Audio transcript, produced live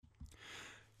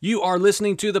You are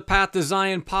listening to the Path to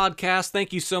Zion podcast.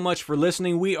 Thank you so much for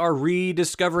listening. We are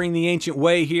rediscovering the ancient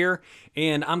way here,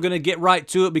 and I'm going to get right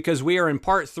to it because we are in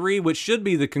part 3, which should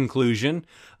be the conclusion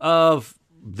of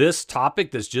this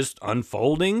topic that's just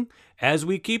unfolding as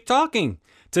we keep talking.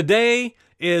 Today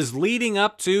is leading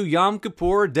up to Yom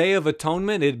Kippur, Day of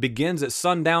Atonement. It begins at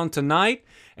sundown tonight.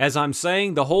 As I'm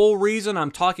saying, the whole reason I'm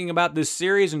talking about this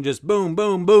series and just boom,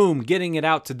 boom, boom, getting it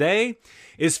out today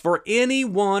is for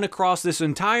anyone across this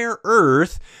entire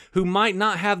earth who might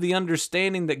not have the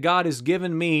understanding that God has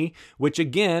given me, which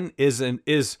again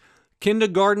is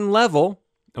kindergarten level,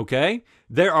 okay?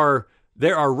 There are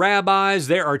rabbis,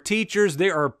 there are teachers,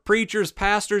 there are preachers,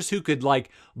 pastors who could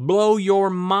blow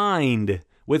your mind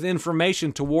with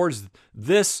information towards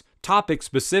this topic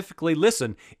specifically.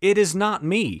 Listen, it is not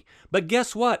me. But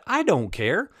guess what? I don't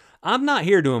care. I'm not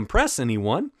here to impress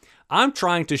anyone. I'm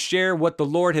trying to share what the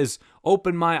Lord has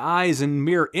opened my eyes in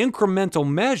mere incremental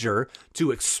measure to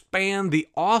expand the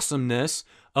awesomeness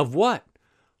of what?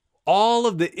 All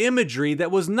of the imagery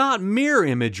that was not mere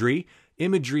imagery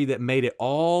that made it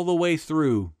all the way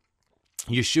through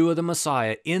Yeshua the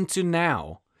Messiah into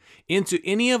now, into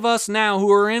any of us now who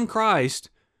are in Christ,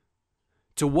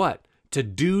 to what? To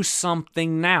do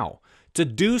something now. To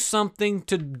do something,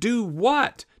 to do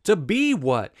what? To be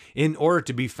what? In order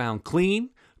to be found clean,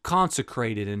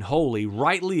 consecrated, and holy,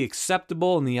 rightly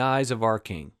acceptable in the eyes of our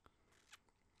King.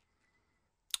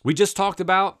 We just talked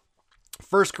about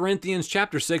 1 Corinthians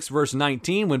chapter 6, verse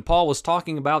 19, when Paul was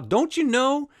talking about, don't you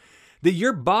know that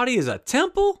your body is a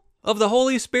temple of the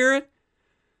Holy Spirit?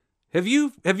 Have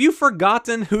you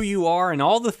forgotten who you are and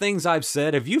all the things I've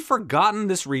said? Have you forgotten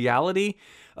this reality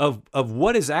of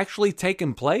what has actually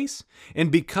taken place?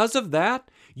 And because of that,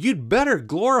 you'd better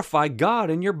glorify God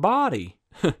in your body.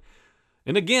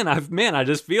 And again, I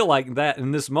just feel like that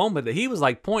in this moment that he was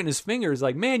pointing his finger. He's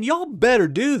like, man, y'all better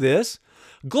do this.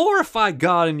 Glorify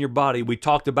God in your body. We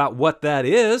talked about what that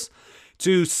is.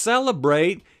 To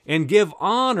celebrate and give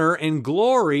honor and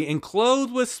glory and clothe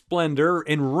with splendor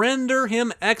and render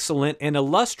him excellent and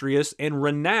illustrious and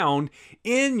renowned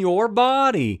in your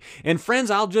body. And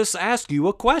friends, I'll just ask you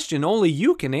a question. Only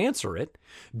you can answer it.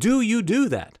 Do you do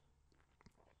that?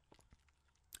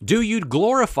 Do you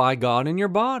glorify God in your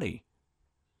body?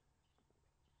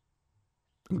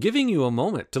 I'm giving you a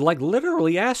moment to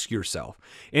literally ask yourself.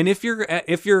 And if your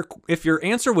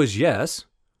answer was yes,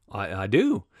 I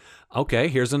do. Okay,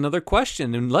 here's another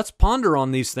question, and let's ponder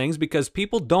on these things because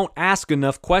people don't ask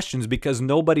enough questions because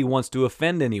nobody wants to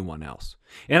offend anyone else.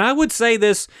 And I would say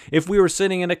this if we were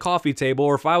sitting at a coffee table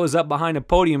or if I was up behind a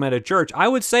podium at a church, I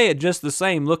would say it just the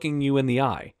same looking you in the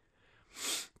eye.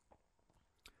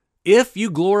 If you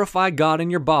glorify God in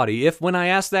your body, if when I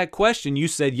asked that question you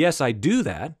said, yes, I do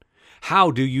that,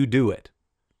 how do you do it?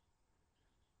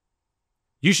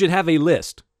 You should have a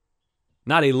list.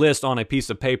 Not a list on a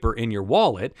piece of paper in your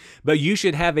wallet, but you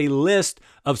should have a list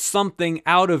of something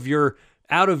out of your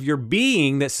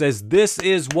being that says, this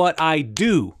is what I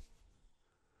do.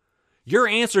 Your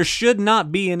answer should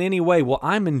not be in any way, well,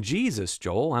 I'm in Jesus,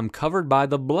 Joel. I'm covered by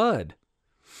the blood.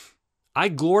 I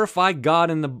glorify God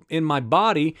in my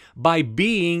body by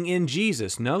being in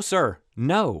Jesus. No, sir.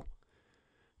 No.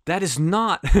 That is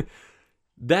not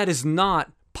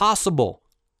possible.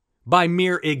 By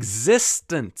mere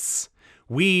existence.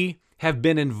 We have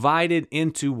been invited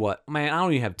into what? Man, I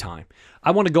don't even have time.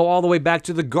 I want to go all the way back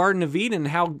to the Garden of Eden,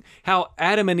 how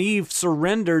Adam and Eve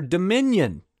surrendered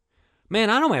dominion. Man,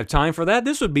 I don't have time for that.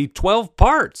 This would be 12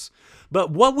 parts.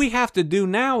 But what we have to do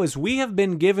now is we have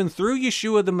been given through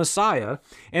Yeshua the Messiah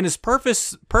and his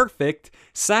perfect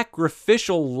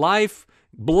sacrificial life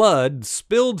blood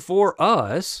spilled for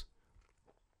us.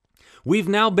 We've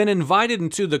now been invited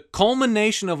into the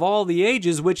culmination of all the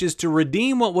ages, which is to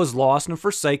redeem what was lost and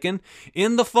forsaken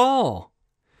in the fall.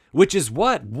 Which is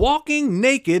what? Walking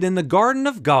naked in the garden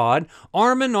of God,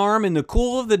 arm in arm in the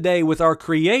cool of the day with our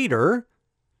Creator,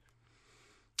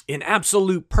 in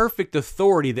absolute perfect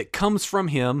authority that comes from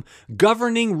him,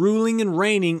 governing, ruling, and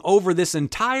reigning over this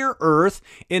entire earth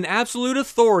in absolute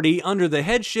authority under the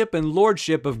headship and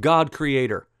lordship of God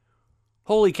Creator.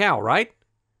 Holy cow, right?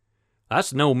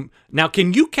 Now,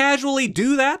 can you casually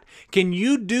do that? Can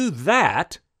you do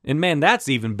that? And man, that's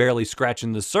even barely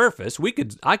scratching the surface.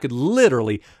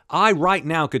 I right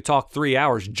now could talk 3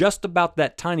 hours just about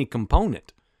that tiny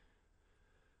component.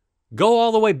 Go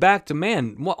all the way back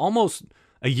to, almost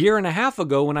a year and a half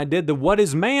ago when I did the What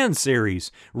is Man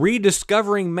series,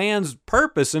 rediscovering man's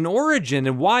purpose and origin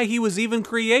and why he was even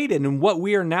created and what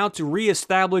we are now to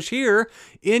reestablish here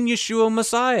in Yeshua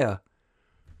Messiah.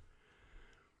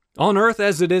 On earth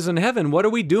as it is in heaven. What are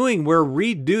we doing? We're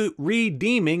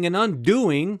redeeming and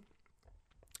undoing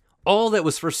all that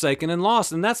was forsaken and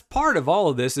lost. And that's part of all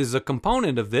of this, is a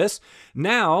component of this.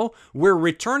 Now we're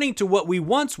returning to what we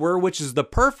once were, which is the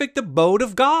perfect abode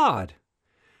of God.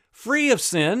 Free of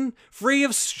sin, free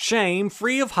of shame,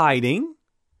 free of hiding,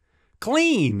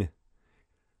 clean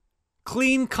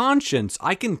conscience.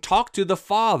 I can talk to the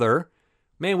Father.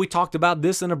 Man, we talked about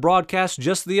this in a broadcast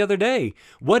just the other day.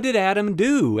 What did Adam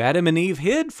do? Adam and Eve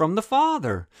hid from the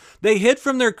Father. They hid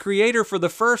from their Creator for the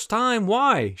first time.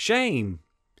 Why? Shame.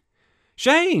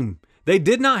 Shame. They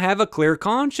did not have a clear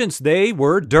conscience. They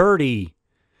were dirty.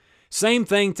 Same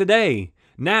thing today.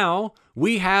 Now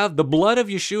we have the blood of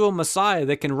Yeshua Messiah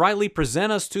that can rightly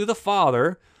present us to the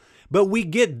Father, but we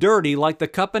get dirty like the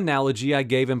cup analogy I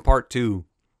gave in part 2.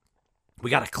 We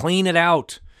got to clean it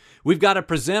out. We've got to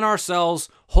present ourselves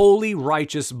holy,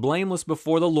 righteous, blameless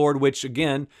before the Lord, which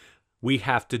again, we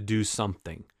have to do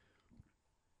something.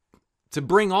 To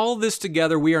bring all this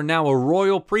together, we are now a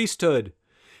royal priesthood.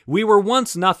 We were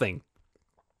once nothing.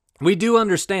 We do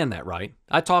understand that, right?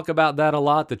 I talk about that a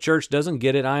lot. The church doesn't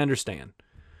get it. I understand.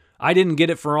 I didn't get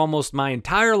it for almost my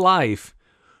entire life,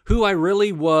 who I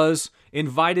really was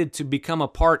invited to become a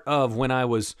part of when I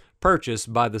was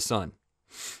purchased by the Son.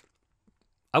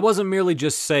 I wasn't merely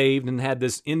just saved and had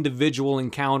this individual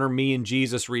encounter, me and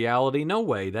Jesus reality. No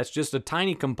way. That's just a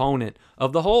tiny component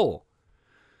of the whole.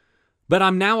 But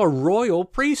I'm now a royal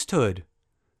priesthood.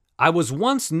 I was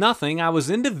once nothing. I was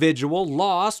individual,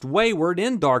 lost, wayward,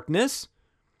 in darkness.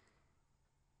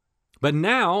 But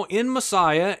now, in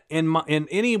Messiah, in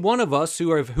any one of us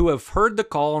who have heard the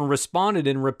call and responded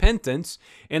in repentance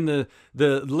and the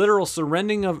literal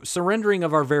surrendering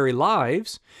of our very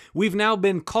lives, we've now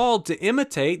been called to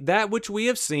imitate that which we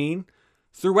have seen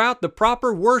throughout the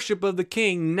proper worship of the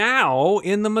King now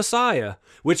in the Messiah,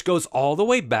 which goes all the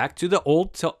way back to the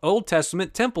Old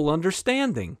Testament temple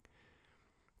understanding.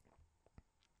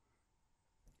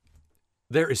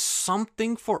 There is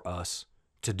something for us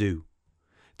to do.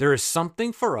 There is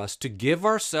something for us to give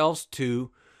ourselves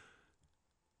to,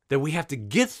 that we have to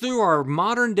get through our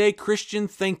modern day Christian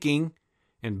thinking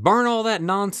and burn all that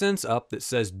nonsense up that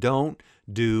says don't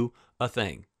do a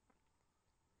thing.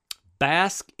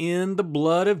 Bask in the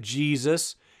blood of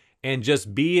Jesus and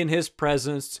just be in His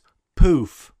presence.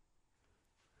 Poof.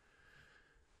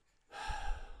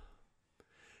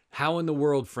 How in the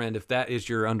world, friend, if that is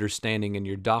your understanding and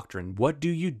your doctrine, what do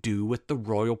you do with the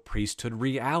royal priesthood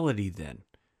reality then?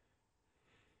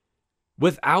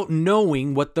 Without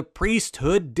knowing what the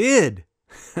priesthood did.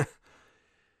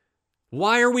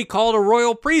 Why are we called a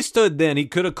royal priesthood then? He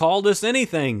could have called us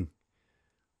anything.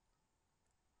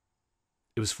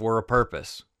 It was for a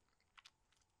purpose.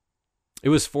 It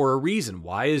was for a reason.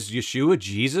 Why is Yeshua,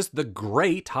 Jesus, the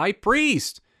great high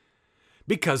priest?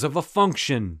 Because of a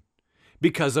function.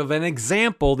 Because of an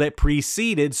example that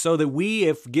preceded, so that we,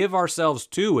 if give ourselves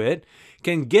to it,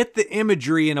 can get the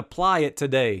imagery and apply it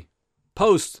today,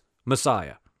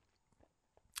 post-Messiah.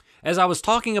 As I was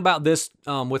talking about this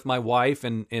with my wife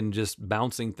and just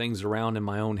bouncing things around in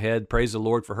my own head, praise the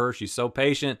Lord for her. She's so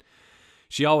patient.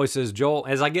 She always says, Joel,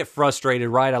 as I get frustrated,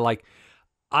 right,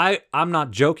 I'm not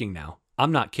joking now.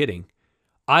 I'm not kidding.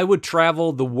 I would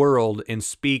travel the world and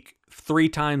speak 3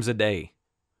 times a day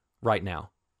right now.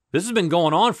 This has been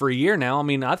going on for a year now. I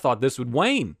mean, I thought this would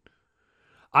wane.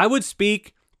 I would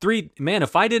speak 3, man,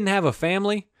 if I didn't have a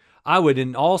family, I would,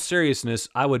 in all seriousness,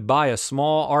 I would buy a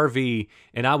small RV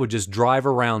and I would just drive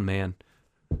around, man.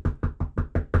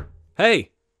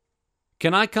 Hey,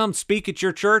 can I come speak at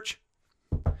your church?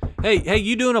 Hey,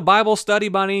 you doing a Bible study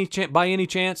by any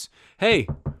chance? Hey,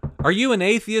 are you an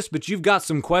atheist but you've got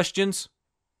some questions?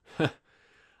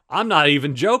 I'm not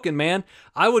even joking, man.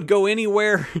 I would go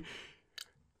anywhere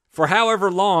for however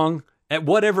long, at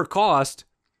whatever cost,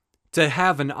 to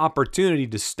have an opportunity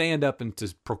to stand up and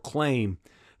to proclaim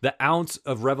the ounce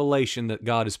of revelation that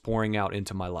God is pouring out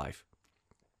into my life.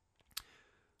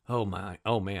 Oh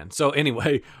man. So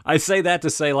anyway, I say that to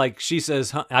say, like, she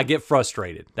says, I get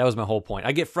frustrated. That was my whole point.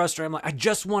 I get frustrated. I'm like, I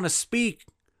just want to speak,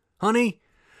 honey.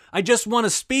 I just want to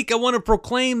speak. I want to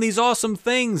proclaim these awesome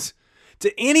things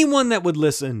to anyone that would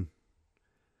listen.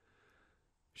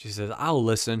 She says, I'll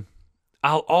listen.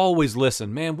 I'll always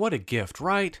listen. Man, what a gift,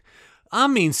 right? I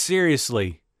mean,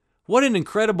 seriously, what an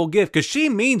incredible gift, because she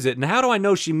means it. And how do I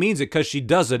know she means it? Because she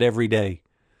does it every day.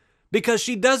 Because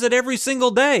she does it every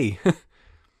single day.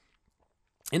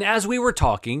 And as we were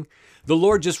talking, the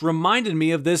Lord just reminded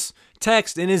me of this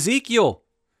text in Ezekiel.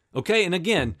 Okay, and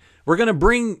again, we're gonna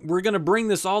bring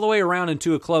this all the way around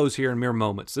into a close here in mere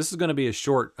moments. This is going to be a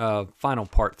short final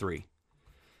part 3.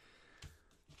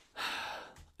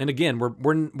 And again,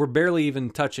 we're barely even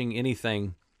touching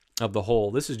anything of the whole.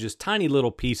 This is just tiny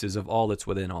little pieces of all that's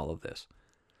within all of this.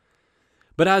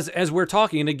 But as we're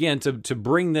talking, and again, to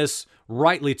bring this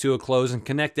rightly to a close and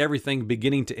connect everything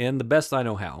beginning to end the best I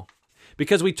know how,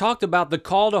 because we talked about the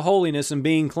call to holiness and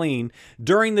being clean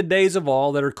during the days of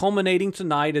all that are culminating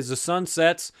tonight as the sun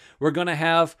sets. We're going to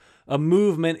have a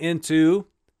movement into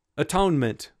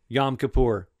atonement, Yom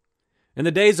Kippur. And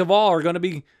the days of all are going to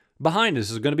be behind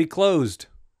us, is going to be closed.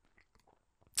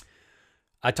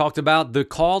 I talked about the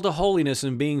call to holiness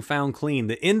and being found clean,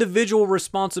 the individual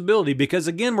responsibility, because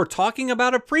again, we're talking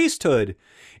about a priesthood.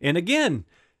 And again,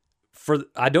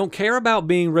 I don't care about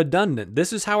being redundant.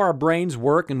 This is how our brains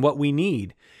work and what we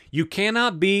need. You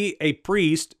cannot be a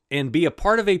priest and be a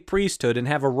part of a priesthood and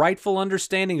have a rightful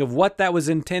understanding of what that was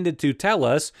intended to tell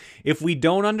us if we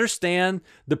don't understand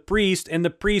the priest and the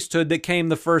priesthood that came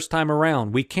the first time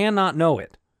around. We cannot know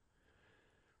it.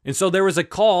 And so there was a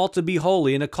call to be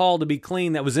holy and a call to be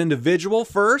clean that was individual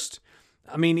first.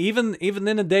 I mean, even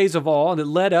in the days of all, and it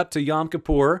led up to Yom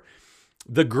Kippur,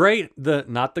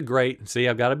 not the great. See,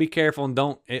 I've got to be careful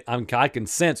and I can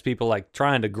sense people like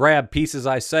trying to grab pieces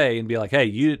I say and be like,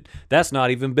 hey, that's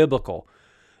not even biblical.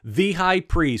 The high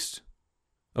priest,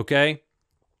 okay?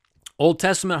 Old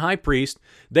Testament high priest,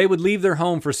 they would leave their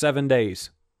home for 7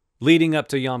 days leading up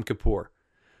to Yom Kippur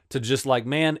to just like,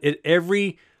 man,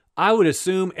 I would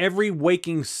assume every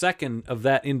waking second of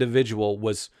that individual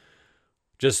was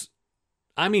just,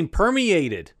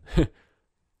 permeated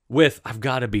with, I've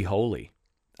got to be holy.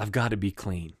 I've got to be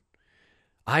clean.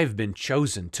 I've been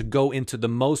chosen to go into the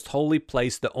most holy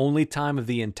place the only time of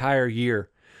the entire year.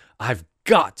 I've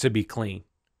got to be clean.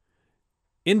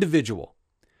 Individual.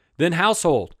 Then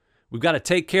household. We've got to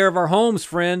take care of our homes,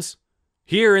 friends.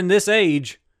 Here in this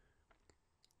age,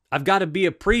 I've got to be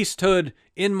a priesthood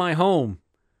in my home,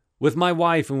 with my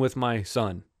wife and with my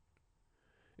son.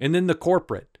 And then the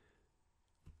corporate.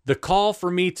 The call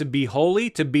for me to be holy,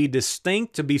 to be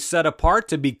distinct, to be set apart,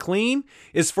 to be clean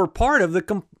is for part of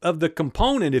the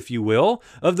component, if you will,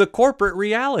 of the corporate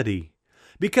reality.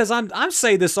 Because I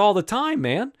say this all the time,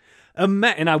 man.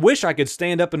 And I wish I could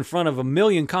stand up in front of 1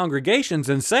 million congregations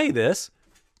and say this.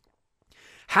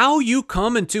 How you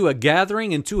come into a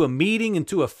gathering, into a meeting,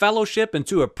 into a fellowship,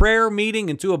 into a prayer meeting,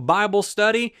 into a Bible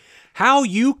study, how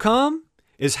you come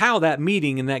is how that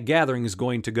meeting and that gathering is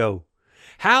going to go.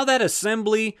 How that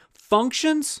assembly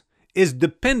functions is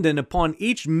dependent upon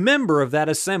each member of that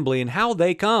assembly and how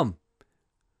they come.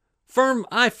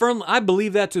 I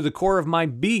believe that to the core of my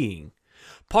being.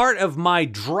 Part of my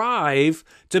drive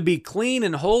to be clean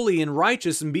and holy and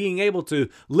righteous and being able to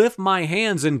lift my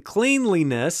hands in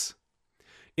cleanliness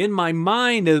in my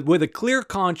mind with a clear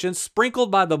conscience,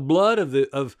 sprinkled by the blood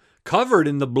covered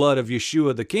in the blood of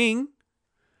Yeshua the King.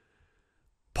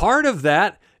 Part of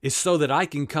that is so that I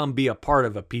can come be a part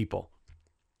of a people.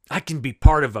 I can be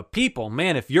part of a people.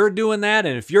 Man, if you're doing that,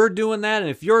 and if you're doing that,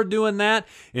 and if you're doing that,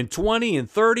 in 20 and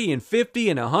 30 and 50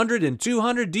 and 100 and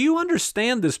 200, do you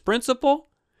understand this principle?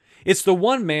 It's the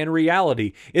one-man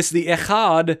reality. It's the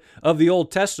echad of the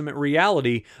Old Testament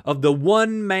reality of the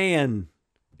one man.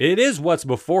 It is what's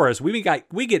before us. We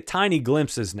get tiny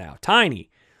glimpses now. Tiny.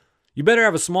 You better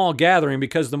have a small gathering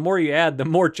because the more you add, the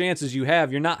more chances you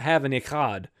have you're not having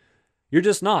echad. You're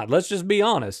just not. Let's just be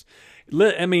honest.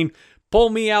 Pull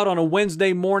me out on a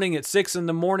Wednesday morning at 6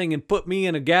 a.m. and put me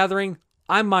in a gathering,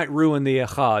 I might ruin the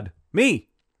echad. Me.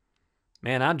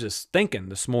 Man, I'm just thinking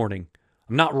this morning.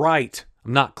 I'm not right.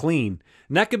 I'm not clean.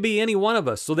 And that could be any one of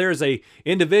us. So there's a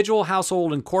individual,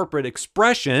 household, and corporate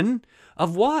expression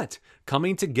of what?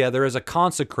 Coming together as a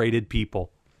consecrated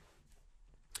people.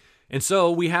 And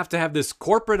so we have to have this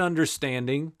corporate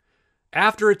understanding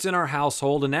after it's in our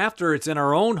household and after it's in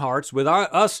our own hearts with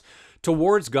us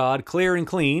towards God, clear and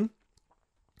clean,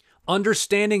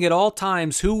 understanding at all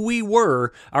times who we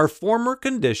were, our former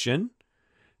condition,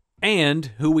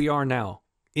 and who we are now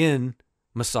in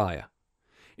Messiah.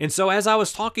 And so as I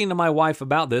was talking to my wife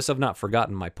about this, I've not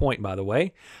forgotten my point, by the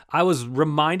way, I was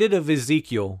reminded of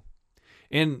Ezekiel.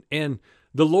 And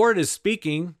the Lord is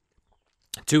speaking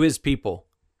to his people.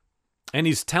 And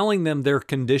he's telling them their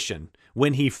condition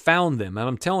when he found them. And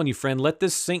I'm telling you, friend, let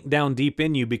this sink down deep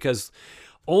in you, because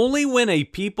only when a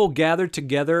people gather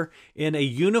together in a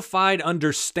unified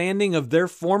understanding of their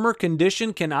former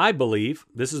condition can I believe,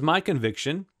 this is my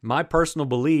conviction, my personal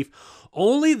belief,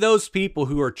 only those people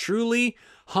who are truly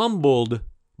humbled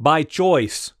by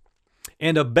choice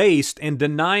and abased and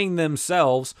denying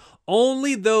themselves,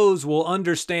 only those will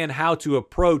understand how to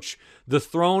approach the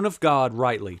throne of God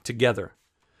rightly together.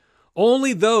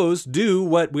 Only those do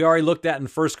what we already looked at in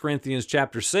 1 Corinthians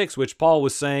chapter 6, which Paul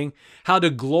was saying, how to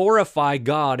glorify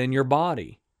God in your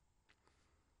body.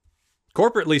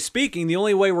 Corporately speaking, the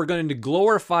only way we're going to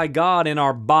glorify God in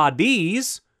our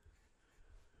bodies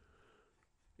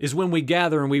is when we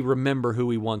gather and we remember who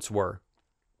we once were,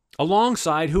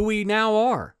 alongside who we now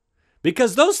are.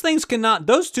 Because those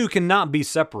two cannot be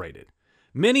separated.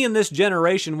 Many in this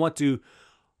generation want to,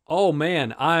 oh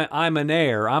man, I'm an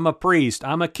heir, I'm a priest,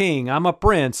 I'm a king, I'm a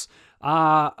prince,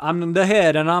 I'm the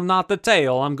head and I'm not the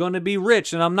tail, I'm going to be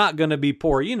rich and I'm not going to be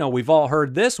poor. You know, we've all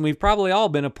heard this, and we've probably all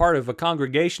been a part of a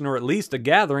congregation or at least a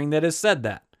gathering that has said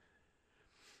that.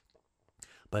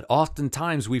 But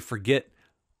oftentimes we forget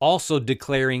also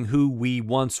declaring who we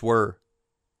once were,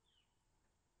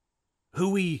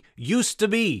 who we used to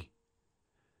be,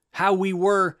 how we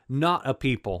were not a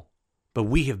people, but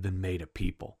we have been made a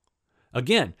people.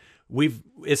 Again,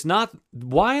 it's not,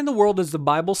 why in the world does the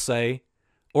Bible say,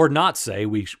 or not say,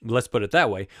 let's put it that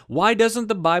way, why doesn't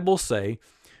the Bible say,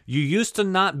 you used to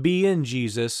not be in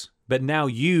Jesus, but now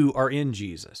you are in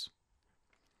Jesus?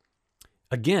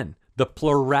 Again, the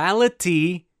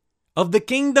plurality of the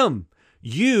kingdom.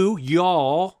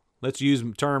 Y'all, let's use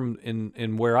a term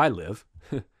in where I live,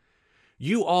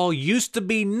 you all used to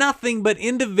be nothing but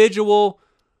individual,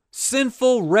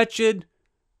 sinful, wretched,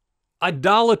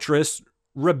 idolatrous,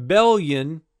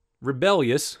 rebellious,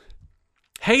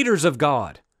 haters of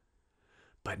God.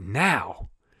 But now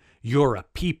you're a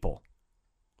people.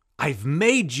 I've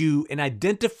made you an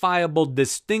identifiable,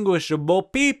 distinguishable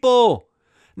people.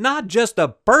 Not just a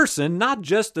person, not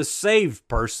just a saved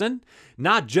person,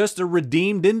 not just a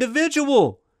redeemed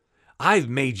individual. I've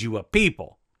made you a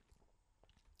people.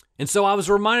 And so I was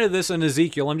reminded of this in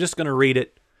Ezekiel. I'm just going to read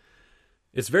it.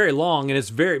 It's very long and it's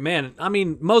very, man, I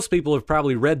mean, most people have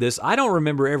probably read this. I don't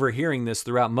remember ever hearing this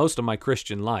throughout most of my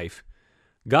Christian life.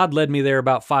 God led me there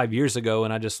about 5 years ago,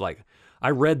 and I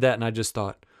read that and I just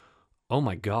thought, oh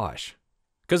my gosh.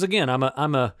 Because again,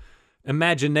 I'm a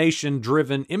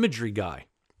imagination-driven imagery guy.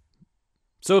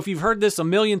 So if you've heard this a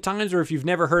million times or if you've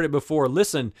never heard it before,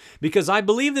 listen, because I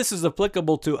believe this is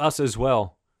applicable to us as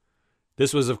well.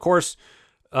 This was, of course,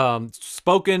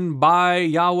 spoken by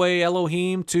Yahweh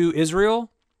Elohim to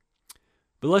Israel.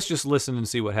 But let's just listen and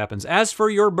see what happens. As for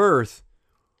your birth,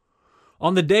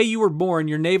 on the day you were born,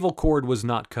 your navel cord was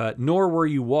not cut, nor were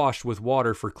you washed with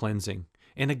water for cleansing.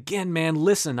 And again, man,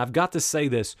 listen, I've got to say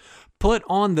this. Put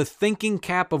on the thinking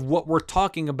cap of what we're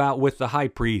talking about with the high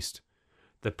priest.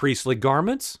 The priestly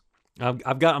garments. I'm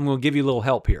going to give you a little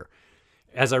help here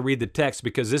as I read the text,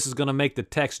 because this is going to make the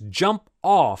text jump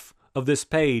off of this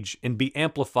page and be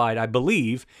amplified, I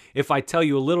believe, if I tell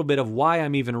you a little bit of why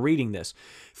I'm even reading this.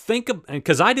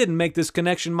 Because I didn't make this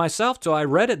connection myself till I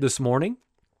read it this morning.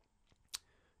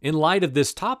 In light of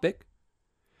this topic,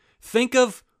 think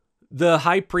of the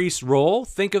high priest's role.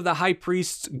 Think of the high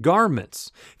priest's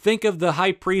garments. Think of the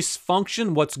high priest's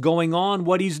function, what's going on,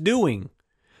 what he's doing,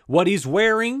 what he's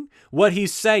wearing, what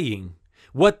he's saying,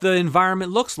 what the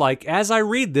environment looks like. As I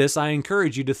read this, I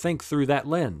encourage you to think through that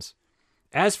lens.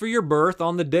 As for your birth,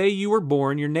 on the day you were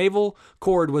born, your navel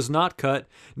cord was not cut,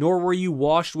 nor were you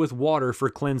washed with water for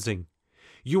cleansing.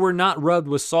 You were not rubbed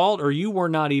with salt, or you were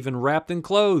not even wrapped in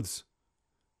clothes.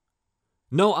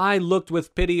 No eye looked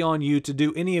with pity on you to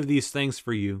do any of these things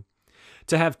for you,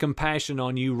 to have compassion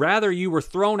on you. Rather, you were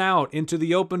thrown out into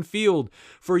the open field,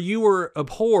 for you were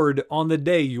abhorred on the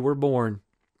day you were born.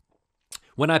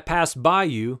 When I passed by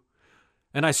you,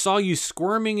 and I saw you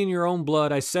squirming in your own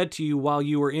blood, I said to you while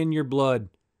you were in your blood,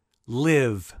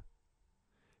 live.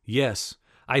 Yes,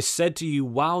 I said to you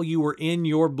while you were in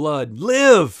your blood,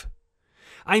 live.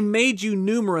 I made you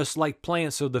numerous like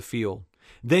plants of the field.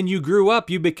 Then you grew up,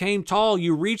 you became tall,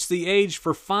 you reached the age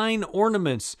for fine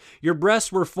ornaments. Your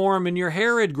breasts were formed and your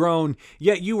hair had grown,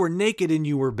 yet you were naked and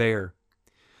you were bare.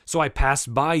 So I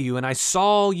passed by you and I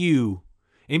saw you.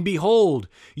 And behold,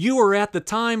 you were at the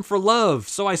time for love.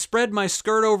 So I spread my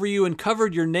skirt over you and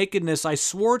covered your nakedness. I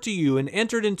swore to you and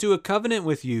entered into a covenant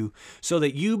with you so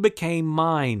that you became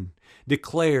mine,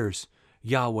 declares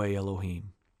Yahweh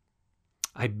Elohim.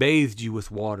 I bathed you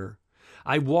with water.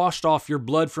 I washed off your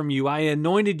blood from you. I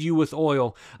anointed you with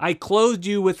oil. I clothed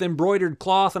you with embroidered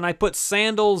cloth, and I put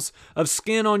sandals of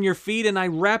skin on your feet, and I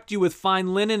wrapped you with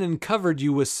fine linen and covered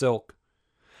you with silk.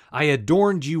 I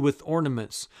adorned you with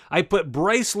ornaments. I put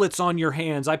bracelets on your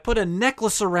hands. I put a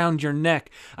necklace around your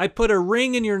neck. I put a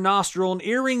ring in your nostril and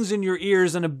earrings in your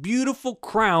ears and a beautiful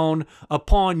crown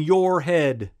upon your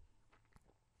head.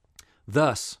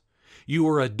 Thus, you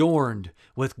were adorned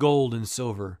with gold and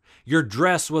silver. Your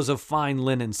dress was of fine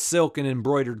linen, silk, and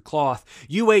embroidered cloth.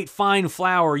 You ate fine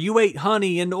flour. You ate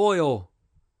honey and oil.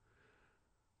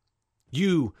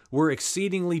 You were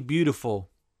exceedingly beautiful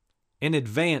and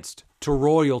advanced to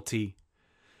royalty.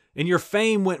 And your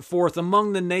fame went forth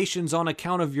among the nations on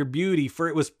account of your beauty, for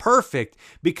it was perfect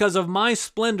because of my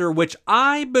splendor which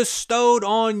I bestowed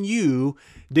on you,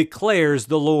 declares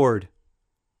the Lord.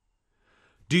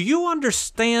 Do you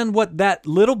understand what that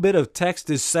little bit of text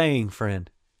is saying, friend?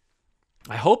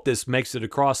 I hope this makes it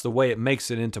across the way it makes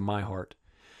it into my heart.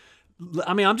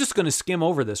 I mean, I'm just going to skim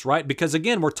over this, right? Because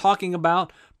again, we're talking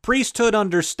about priesthood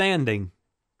understanding.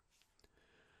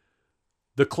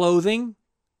 The clothing,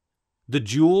 the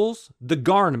jewels, the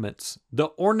garments, the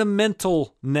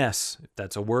ornamentalness. If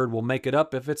that's a word, we'll make it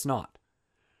up if it's not.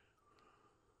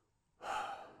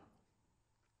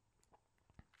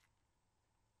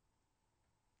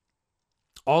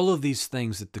 All of these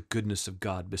things that the goodness of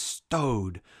God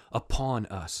bestowed upon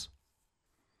us.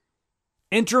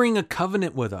 Entering a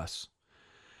covenant with us.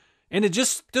 And it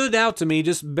just stood out to me,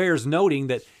 just bears noting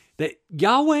that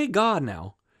Yahweh God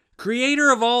now,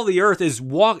 creator of all the earth, is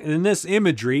walking in this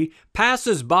imagery,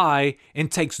 passes by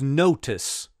and takes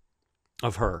notice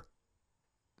of her,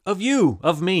 of you,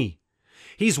 of me.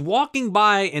 He's walking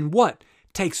by and what?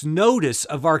 Takes notice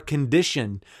of our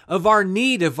condition, of our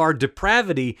need, of our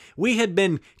depravity. We had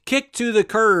been kicked to the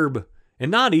curb, and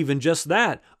not even just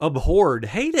that, abhorred,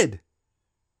 hated,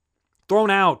 thrown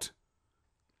out.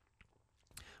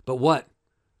 But what?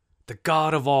 The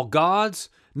God of all gods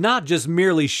not just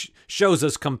merely shows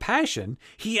us compassion,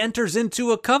 he enters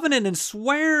into a covenant and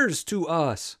swears to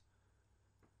us,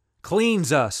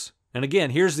 cleans us. And again,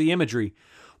 here's the imagery: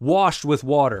 washed with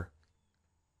water,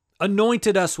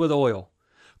 anointed us with oil,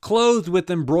 clothed with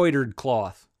embroidered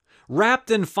cloth,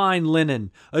 wrapped in fine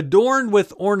linen, adorned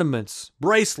with ornaments,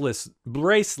 bracelets,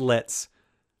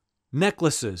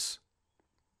 necklaces,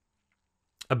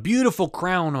 a beautiful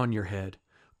crown on your head,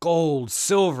 gold,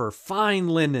 silver, fine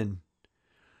linen,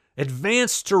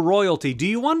 advanced to royalty. Do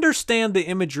you understand the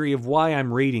imagery of why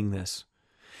I'm reading this?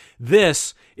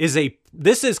 This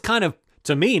is kind of,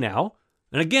 to me now,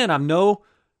 and again, I'm no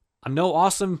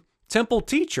awesome temple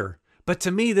teacher, but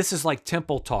to me, this is like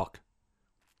temple talk.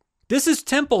 This is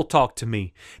temple talk to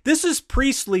me. This is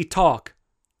priestly talk.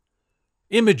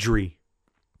 Imagery.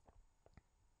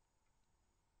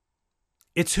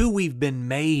 It's who we've been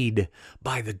made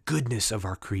by the goodness of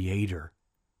our Creator.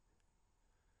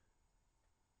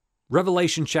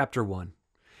 Revelation chapter 1.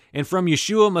 And from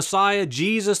Yeshua Messiah,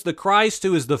 Jesus the Christ,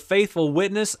 who is the faithful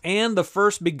witness and the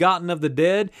first begotten of the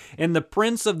dead and the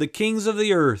prince of the kings of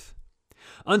the earth.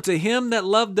 Unto him that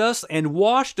loved us and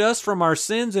washed us from our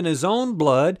sins in his own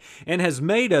blood, and has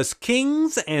made us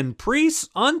kings and priests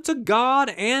unto God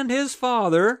and his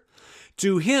Father,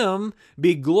 to him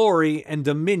be glory and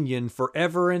dominion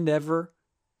forever and ever.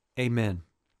 Amen.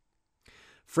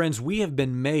 Friends, we have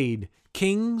been made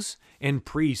kings and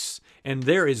priests, and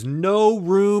there is no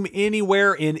room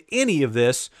anywhere in any of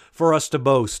this for us to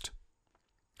boast,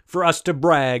 for us to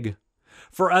brag,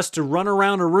 for us to run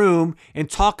around a room and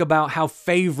talk about how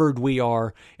favored we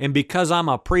are. And because I'm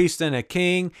a priest and a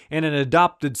king and an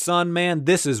adopted son, man,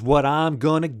 this is what I'm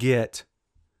going to get.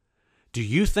 Do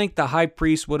you think the high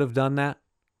priest would have done that?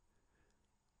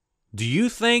 Do you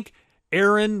think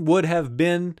Aaron would have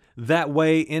been that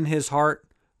way in his heart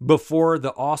before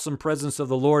the awesome presence of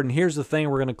the Lord? And here's the thing,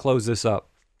 we're going to close this up.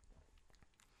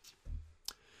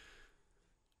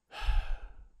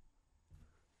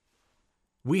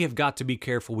 We have got to be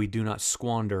careful we do not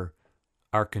squander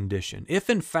our condition. If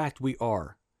in fact we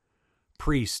are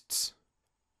priests,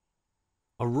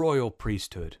 a royal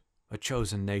priesthood, a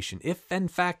chosen nation, if in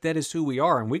fact that is who we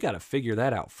are, and we got to figure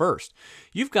that out first.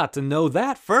 You've got to know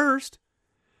that first.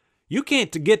 You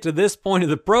can't get to this point of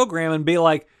the program and be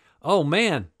like, oh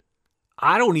man,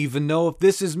 I don't even know if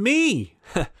this is me.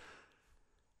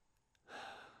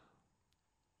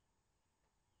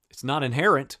 It's not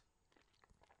inherent.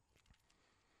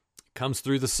 Comes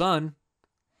through the Son.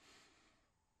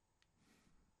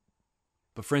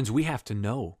 But friends, we have to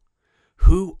know,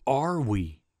 who are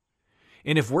we?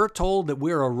 And if we're told that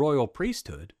we're a royal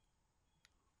priesthood,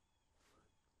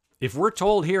 if we're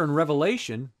told here in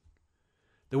Revelation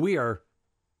that we are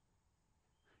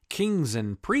kings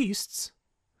and priests,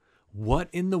 what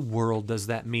in the world does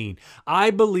that mean?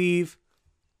 I believe,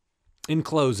 in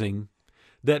closing,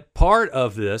 that part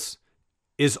of this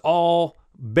is all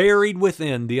buried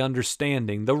within the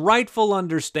understanding, the rightful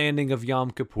understanding of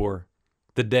Yom Kippur,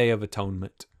 the Day of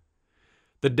Atonement,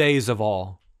 the days of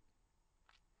awe,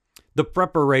 the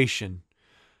preparation,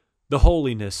 the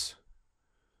holiness,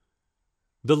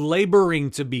 the laboring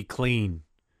to be clean.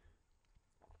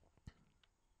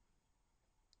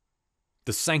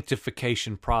 the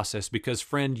sanctification process, because,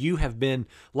 friend, you have been,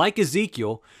 like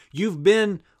Ezekiel, you've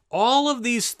been all of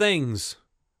these things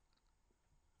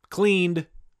cleaned,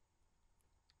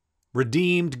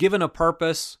 redeemed, given a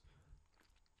purpose,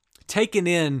 taken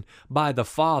in by the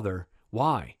Father.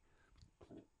 Why?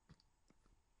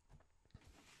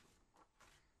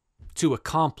 To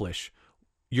accomplish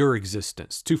your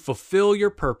existence, to fulfill your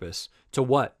purpose, to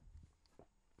what?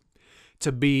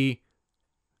 To be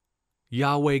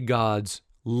Yahweh God's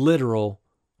literal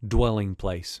dwelling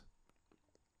place.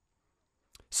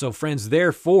 So, friends,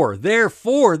 therefore,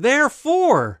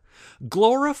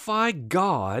 glorify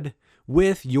God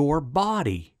with your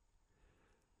body.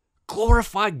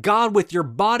 Glorify God with your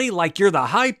body like you're the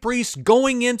high priest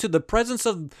going into the presence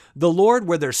of the Lord,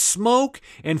 where there's smoke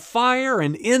and fire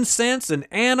and incense and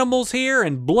animals here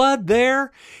and blood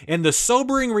there. And the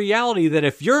sobering reality that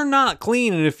if you're not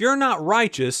clean and if you're not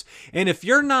righteous and if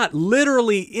you're not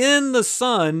literally in the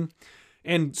Son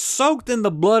and soaked in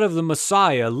the blood of the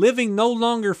Messiah, living no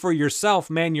longer for yourself,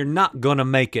 man, you're not going to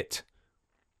make it.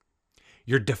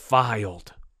 You're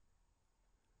defiled.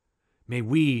 May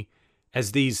we,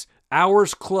 as these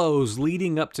hours close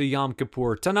leading up to Yom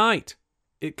Kippur, tonight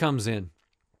it comes in.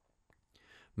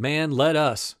 Man, let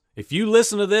us, if you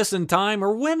listen to this in time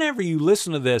or whenever you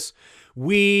listen to this,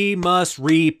 we must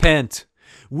repent.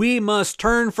 We must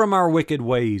turn from our wicked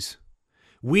ways.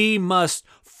 We must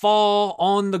fall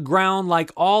on the ground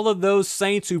like all of those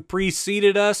saints who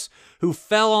preceded us, who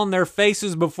fell on their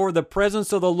faces before the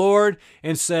presence of the Lord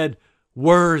and said,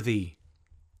 "Worthy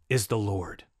is the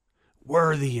Lord.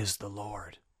 Worthy is the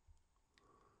Lord."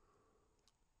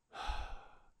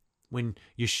 When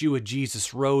Yeshua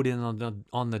Jesus rode in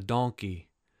on the donkey,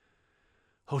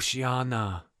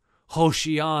 Hoshiana,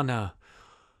 Hoshiana,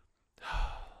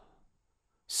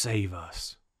 save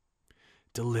us,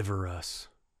 deliver us,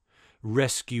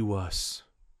 rescue us.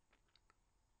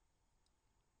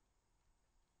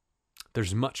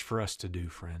 There's much for us to do,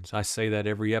 friends. I say that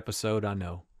every episode, I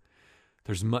know.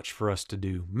 There's much for us to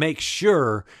do. Make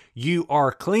sure you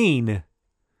are clean,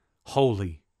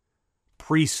 holy,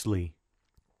 priestly.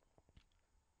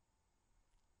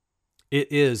 It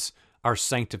is our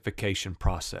sanctification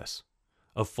process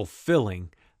of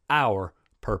fulfilling our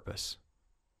purpose.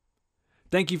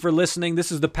 Thank you for listening. This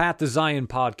is the Path to Zion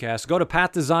podcast. Go to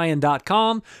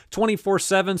pathtozion.com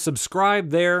 24/7. Subscribe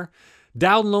there.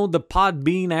 Download the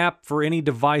Podbean app for any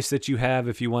device that you have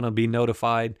if you want to be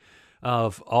notified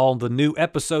of all the new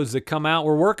episodes that come out.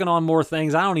 We're working on more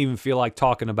things. I don't even feel like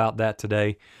talking about that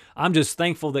today. I'm just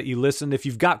thankful that you listened. If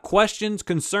you've got questions,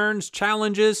 concerns,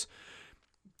 challenges,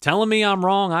 telling me I'm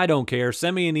wrong, I don't care.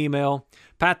 Send me an email,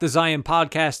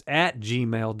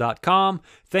 pathtozionpodcast@gmail.com.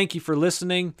 Thank you for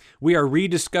listening. We are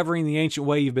rediscovering the ancient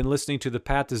way. You've been listening to the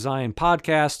Path to Zion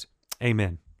podcast.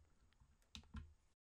 Amen.